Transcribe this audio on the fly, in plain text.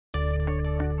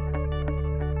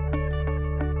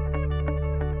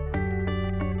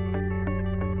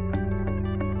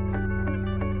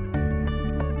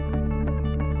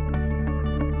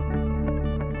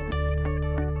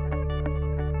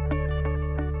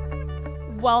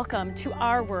Welcome to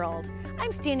our world.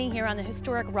 I'm standing here on the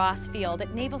historic Ross Field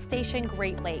at Naval Station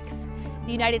Great Lakes,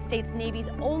 the United States Navy's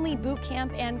only boot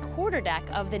camp and quarterdeck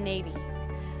of the Navy.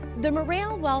 The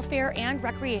Morale, Welfare, and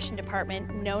Recreation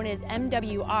Department, known as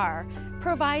MWR,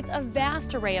 provides a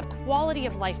vast array of quality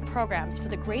of life programs for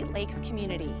the Great Lakes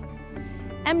community.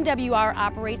 MWR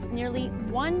operates nearly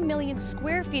 1 million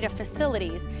square feet of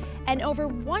facilities and over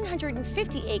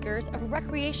 150 acres of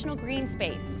recreational green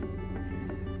space.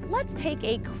 Let's take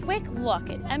a quick look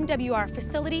at MWR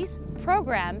facilities,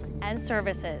 programs, and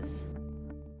services.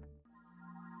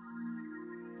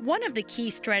 One of the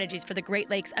key strategies for the Great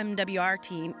Lakes MWR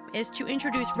team is to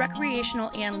introduce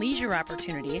recreational and leisure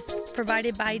opportunities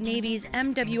provided by Navy's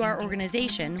MWR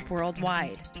organization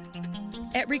worldwide.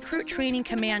 At Recruit Training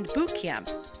Command Boot Camp,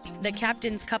 the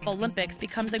Captain's Cup Olympics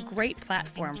becomes a great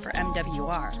platform for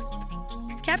MWR.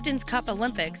 Captain's Cup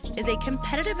Olympics is a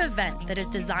competitive event that is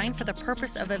designed for the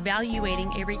purpose of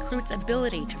evaluating a recruit's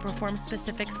ability to perform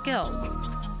specific skills.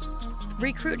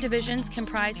 Recruit divisions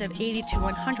comprised of 80 to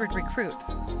 100 recruits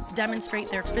demonstrate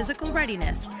their physical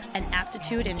readiness and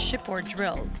aptitude in shipboard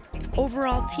drills,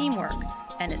 overall teamwork,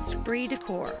 and esprit de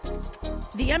corps.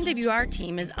 The MWR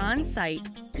team is on site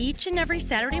each and every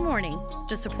Saturday morning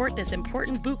to support this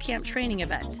important boot camp training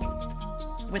event.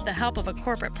 With the help of a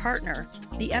corporate partner,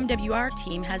 the MWR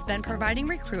team has been providing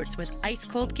recruits with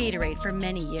ice-cold Gatorade for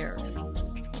many years.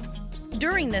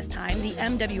 During this time, the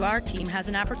MWR team has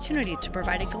an opportunity to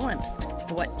provide a glimpse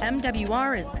of what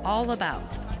MWR is all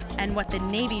about and what the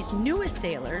Navy's newest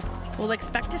sailors will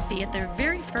expect to see at their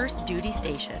very first duty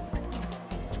station.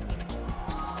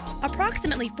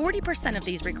 Approximately 40% of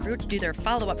these recruits do their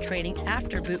follow-up training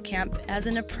after boot camp as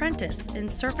an apprentice in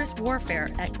surface warfare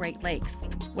at Great Lakes,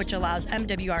 which allows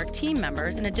MWR team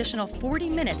members an additional 40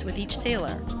 minutes with each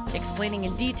sailor, explaining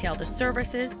in detail the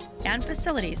services and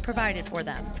facilities provided for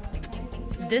them.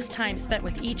 This time spent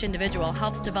with each individual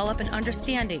helps develop an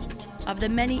understanding of the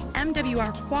many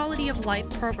MWR quality of life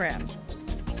programs,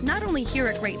 not only here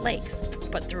at Great Lakes,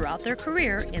 but throughout their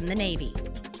career in the Navy.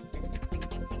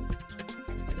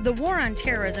 The war on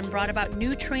terrorism brought about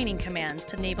new training commands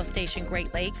to Naval Station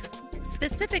Great Lakes,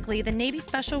 specifically the Navy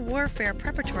Special Warfare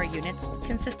Preparatory Units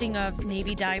consisting of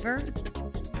Navy Diver,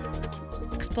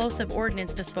 Explosive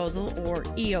Ordnance Disposal or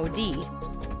EOD,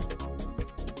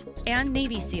 and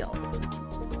Navy SEALs.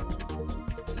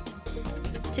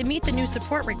 To meet the new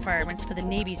support requirements for the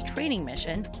Navy's training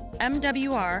mission,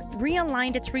 MWR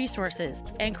realigned its resources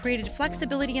and created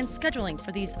flexibility in scheduling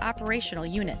for these operational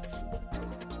units.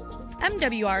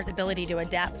 MWR's ability to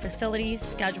adapt facilities,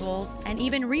 schedules, and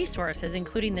even resources,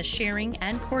 including the sharing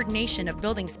and coordination of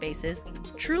building spaces,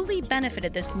 truly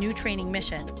benefited this new training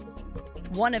mission.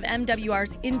 One of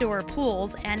MWR's indoor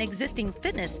pools and existing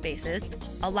fitness spaces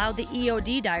allowed the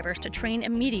EOD divers to train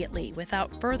immediately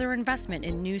without further investment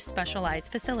in new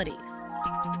specialized facilities.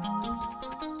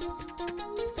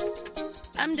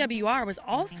 MWR was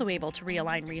also able to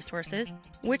realign resources,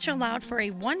 which allowed for a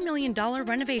 $1 million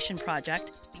renovation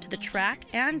project to the track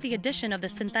and the addition of the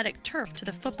synthetic turf to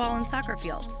the football and soccer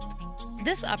fields.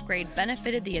 This upgrade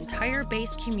benefited the entire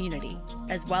base community,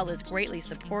 as well as greatly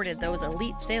supported those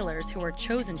elite sailors who were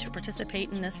chosen to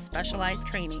participate in this specialized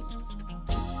training.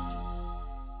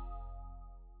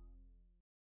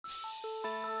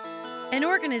 An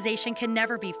organization can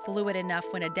never be fluid enough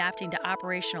when adapting to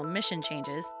operational mission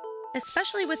changes,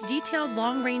 especially with detailed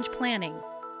long-range planning.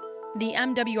 The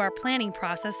MWR planning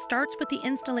process starts with the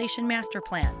installation master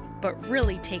plan, but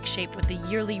really takes shape with the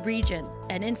yearly region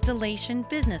and installation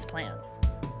business plans.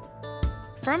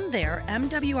 From there,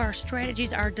 MWR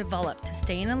strategies are developed to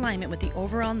stay in alignment with the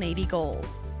overall Navy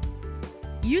goals.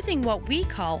 Using what we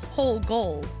call whole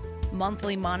goals,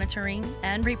 monthly monitoring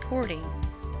and reporting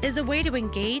is a way to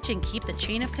engage and keep the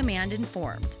chain of command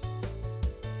informed.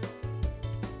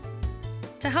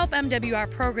 To help MWR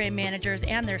program managers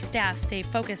and their staff stay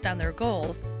focused on their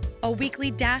goals, a weekly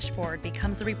dashboard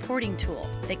becomes the reporting tool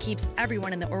that keeps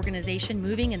everyone in the organization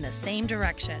moving in the same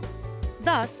direction.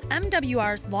 Thus,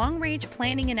 MWR's long-range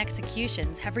planning and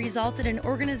executions have resulted in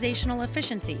organizational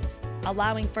efficiencies,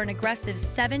 allowing for an aggressive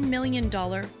 $7 million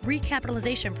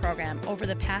recapitalization program over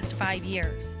the past 5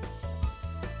 years.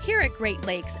 Here at Great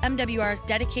Lakes, MWR's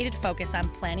dedicated focus on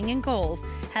planning and goals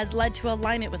has led to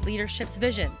alignment with leadership's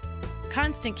vision,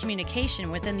 constant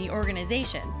communication within the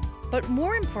organization, but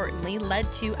more importantly led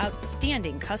to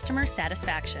outstanding customer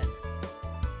satisfaction.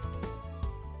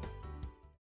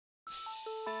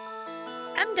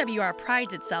 MWR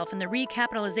prides itself in the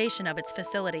recapitalization of its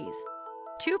facilities.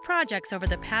 2 projects over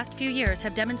the past few years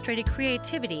have demonstrated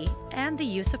creativity and the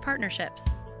use of partnerships.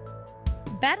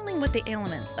 Battling with the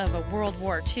ailments of a World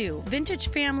War II vintage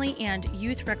family and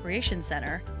youth recreation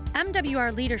center,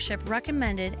 MWR leadership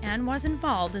recommended and was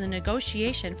involved in the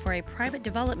negotiation for a private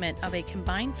development of a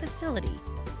combined facility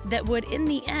that would, in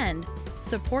the end,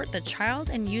 support the child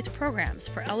and youth programs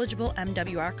for eligible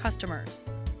MWR customers.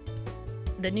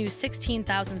 The new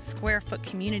 16,000 square foot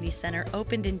community center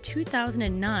opened in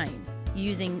 2009,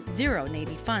 using zero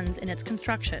Navy funds in its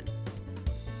construction.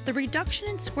 The reduction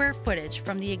in square footage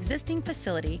from the existing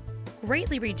facility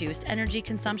greatly reduced energy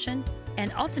consumption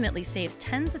and ultimately saves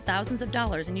tens of thousands of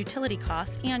dollars in utility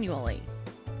costs annually.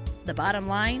 The bottom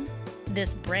line,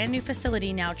 this brand new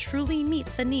facility now truly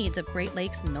meets the needs of Great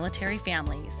Lakes military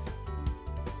families.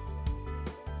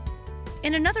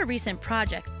 In another recent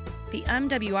project, the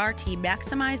MWR team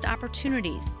maximized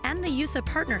opportunities and the use of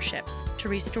partnerships to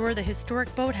restore the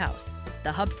historic boathouse,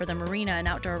 the hub for the marina and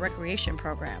outdoor recreation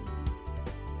program.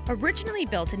 Originally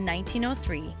built in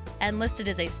 1903 and listed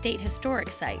as a state historic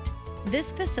site,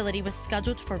 this facility was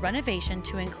scheduled for renovation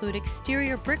to include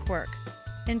exterior brickwork,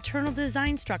 internal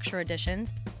design structure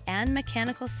additions, and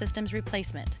mechanical systems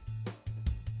replacement.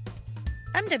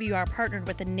 MWR partnered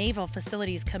with the Naval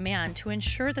Facilities Command to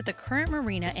ensure that the current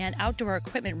marina and outdoor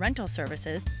equipment rental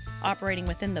services operating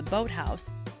within the boathouse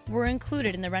were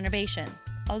included in the renovation,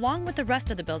 along with the rest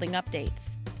of the building updates.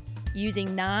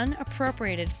 Using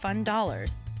non-appropriated fund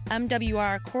dollars,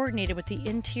 MWR coordinated with the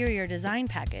interior design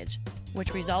package,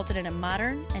 which resulted in a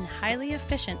modern and highly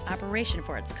efficient operation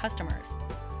for its customers,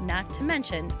 not to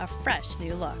mention a fresh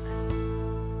new look.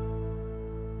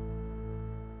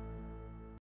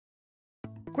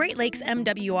 Great Lakes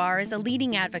MWR is a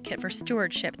leading advocate for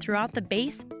stewardship throughout the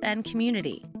base and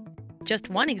community. Just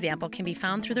one example can be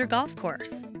found through their golf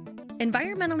course.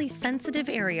 Environmentally sensitive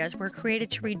areas were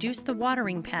created to reduce the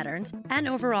watering patterns and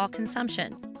overall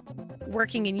consumption.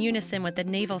 Working in unison with the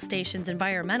Naval Station's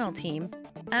environmental team,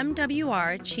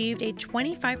 MWR achieved a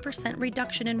 25%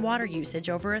 reduction in water usage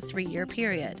over a 3-year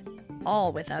period,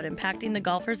 all without impacting the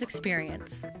golfer's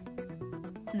experience.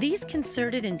 These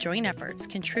concerted and joint efforts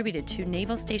contributed to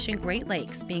Naval Station Great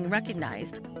Lakes being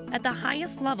recognized at the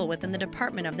highest level within the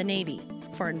Department of the Navy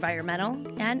for environmental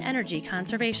and energy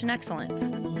conservation excellence.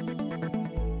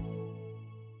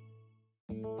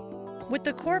 With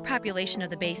the core population of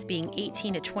the base being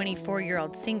 18 to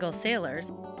 24-year-old single sailors,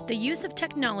 the use of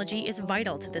technology is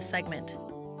vital to this segment.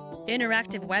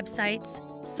 Interactive websites,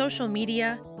 social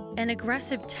media, and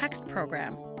aggressive text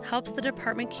program helps the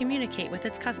department communicate with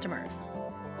its customers.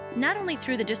 Not only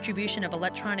through the distribution of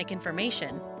electronic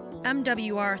information,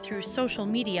 MWR through social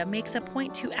media makes a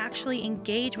point to actually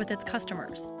engage with its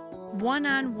customers,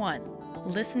 one-on-one,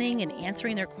 listening and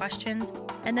answering their questions,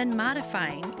 and then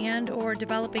modifying and/or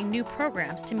developing new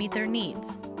programs to meet their needs.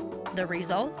 The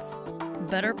results?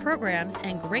 Better programs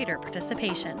and greater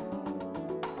participation.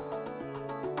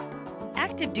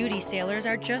 Active duty sailors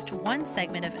are just one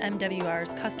segment of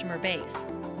MWR's customer base.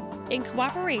 In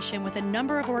cooperation with a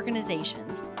number of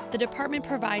organizations, the department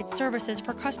provides services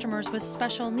for customers with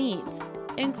special needs,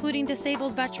 including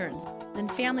disabled veterans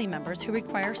and family members who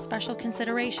require special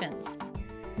considerations.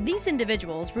 These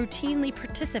individuals routinely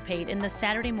participate in the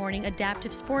Saturday morning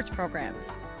adaptive sports programs,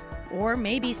 or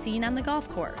may be seen on the golf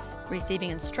course, receiving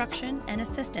instruction and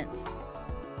assistance.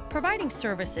 Providing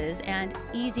services and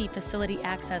easy facility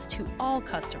access to all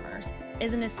customers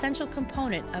is an essential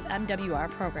component of MWR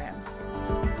programs.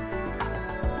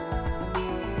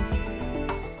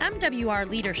 MWR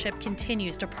leadership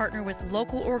continues to partner with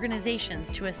local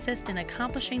organizations to assist in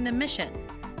accomplishing the mission.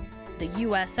 The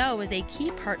USO is a key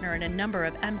partner in a number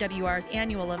of MWR's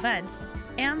annual events,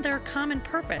 and their common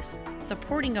purpose,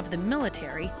 supporting of the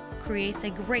military, creates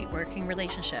a great working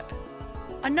relationship.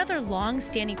 Another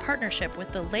long-standing partnership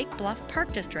with the Lake Bluff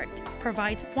Park District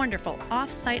provides wonderful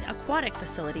off-site aquatic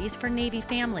facilities for Navy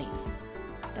families.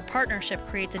 The partnership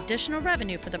creates additional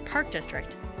revenue for the Park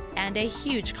District and a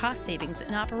huge cost savings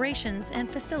in operations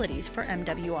and facilities for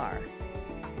MWR.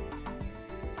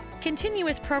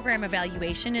 Continuous program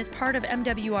evaluation is part of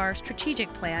MWR's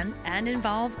strategic plan and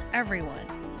involves everyone.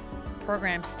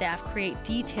 Program staff create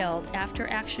detailed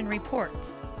after-action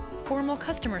reports, formal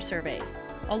customer surveys,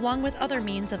 along with other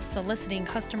means of soliciting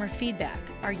customer feedback,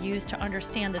 are used to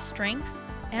understand the strengths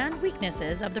and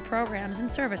weaknesses of the programs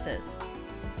and services.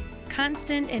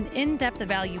 Constant and in-depth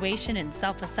evaluation and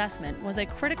self-assessment was a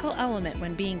critical element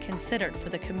when being considered for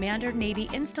the Commander Navy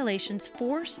Installation's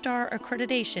 4-star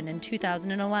accreditation in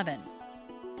 2011.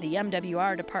 The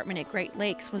MWR department at Great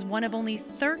Lakes was one of only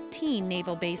 13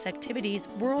 naval base activities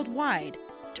worldwide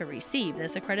to receive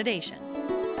this accreditation.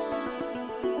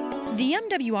 The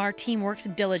MWR team works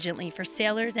diligently for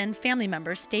sailors and family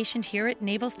members stationed here at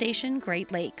Naval Station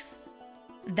Great Lakes.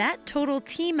 That total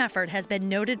team effort has been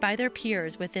noted by their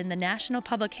peers within the national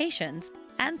publications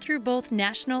and through both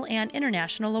national and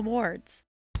international awards.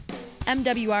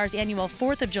 MWR's annual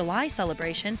 4th of July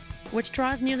celebration, which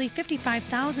draws nearly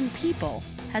 55,000 people,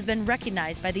 has been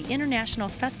recognized by the International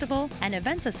Festival and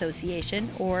Events Association,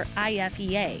 or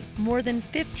IFEA, more than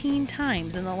 15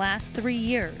 times in the last 3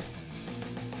 years.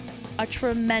 A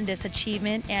tremendous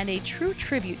achievement and a true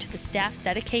tribute to the staff's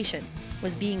dedication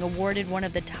was being awarded one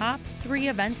of the top 3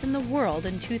 events in the world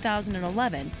in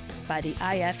 2011 by the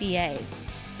IFEA.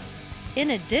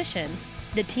 In addition,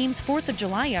 the team's 4th of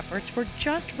July efforts were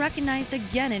just recognized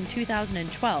again in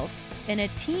 2012 in a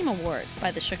team award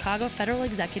by the Chicago Federal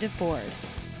Executive Board.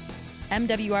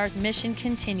 MWR's mission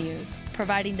continues,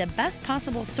 providing the best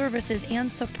possible services and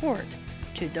support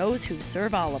to those who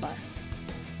serve all of us.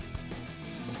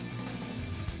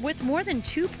 With more than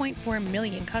 2.4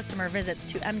 million customer visits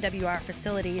to MWR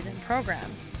facilities and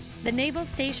programs, the Naval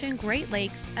Station Great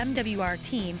Lakes MWR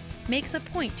team makes a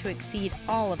point to exceed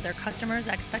all of their customers'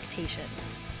 expectations.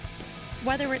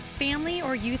 Whether it's family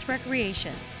or youth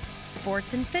recreation,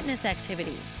 sports and fitness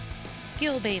activities,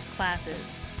 skill-based classes,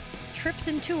 trips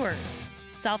and tours,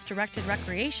 self-directed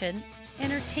recreation,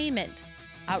 entertainment,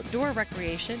 outdoor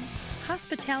recreation,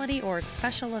 hospitality, or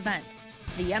special events,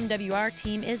 the MWR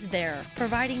team is there,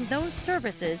 providing those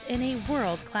services in a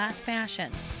world-class fashion.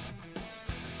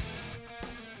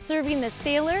 Serving the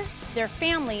sailor, their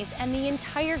families, and the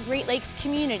entire Great Lakes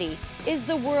community is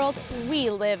the world we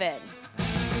live in.